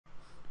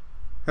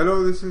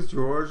Hello, this is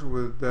George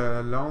with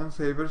Loan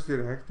Savers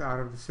Direct out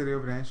of the city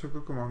of Rancho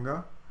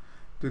Cucamonga.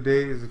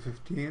 Today is the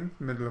 15th,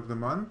 middle of the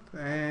month,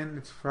 and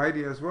it's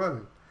Friday as well.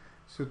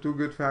 So two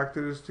good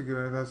factors to give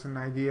us an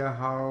idea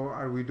how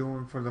are we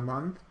doing for the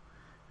month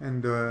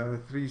and the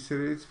three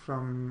cities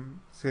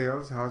from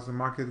sales, how's the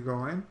market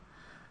going.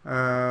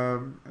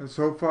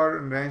 So far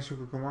in Rancho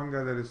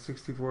Cucamonga there is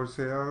 64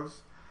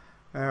 sales,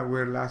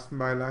 where last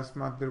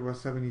month there was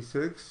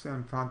 76.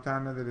 In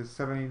Fontana there is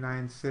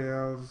 79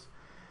 sales,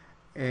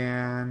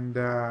 and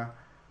right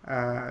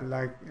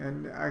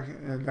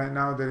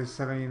now there is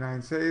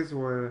 79 sales,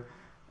 where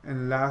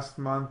in last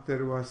month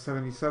there was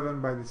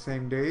 77 by the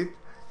same date.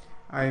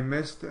 I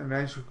missed in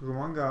Rancho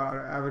Cucamonga.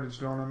 Our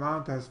average loan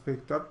amount has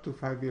picked up to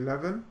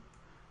 511.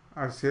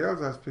 Our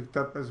sales has picked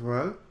up as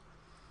well.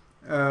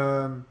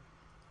 In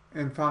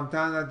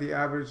Fontana the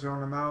average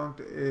loan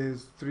amount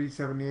is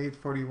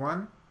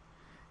 378.41.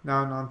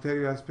 Now in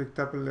Ontario has picked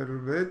up a little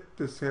bit.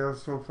 The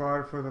sales so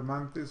far for the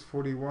month is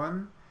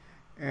 41,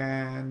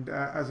 and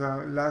as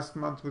a last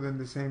month within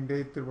the same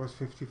date there was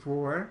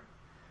 54.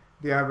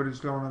 The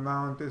average loan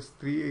amount is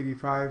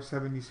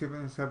 385.77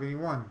 and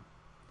 71.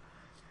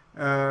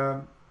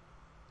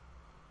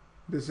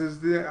 This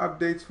is the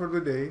updates for the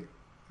day.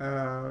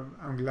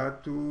 I'm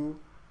glad to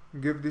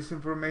give this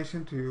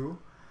information to you.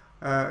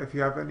 If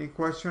you have any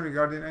question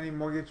regarding any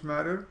mortgage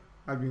matter,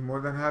 I'll be more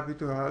than happy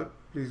to help.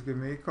 Please give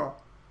me a call.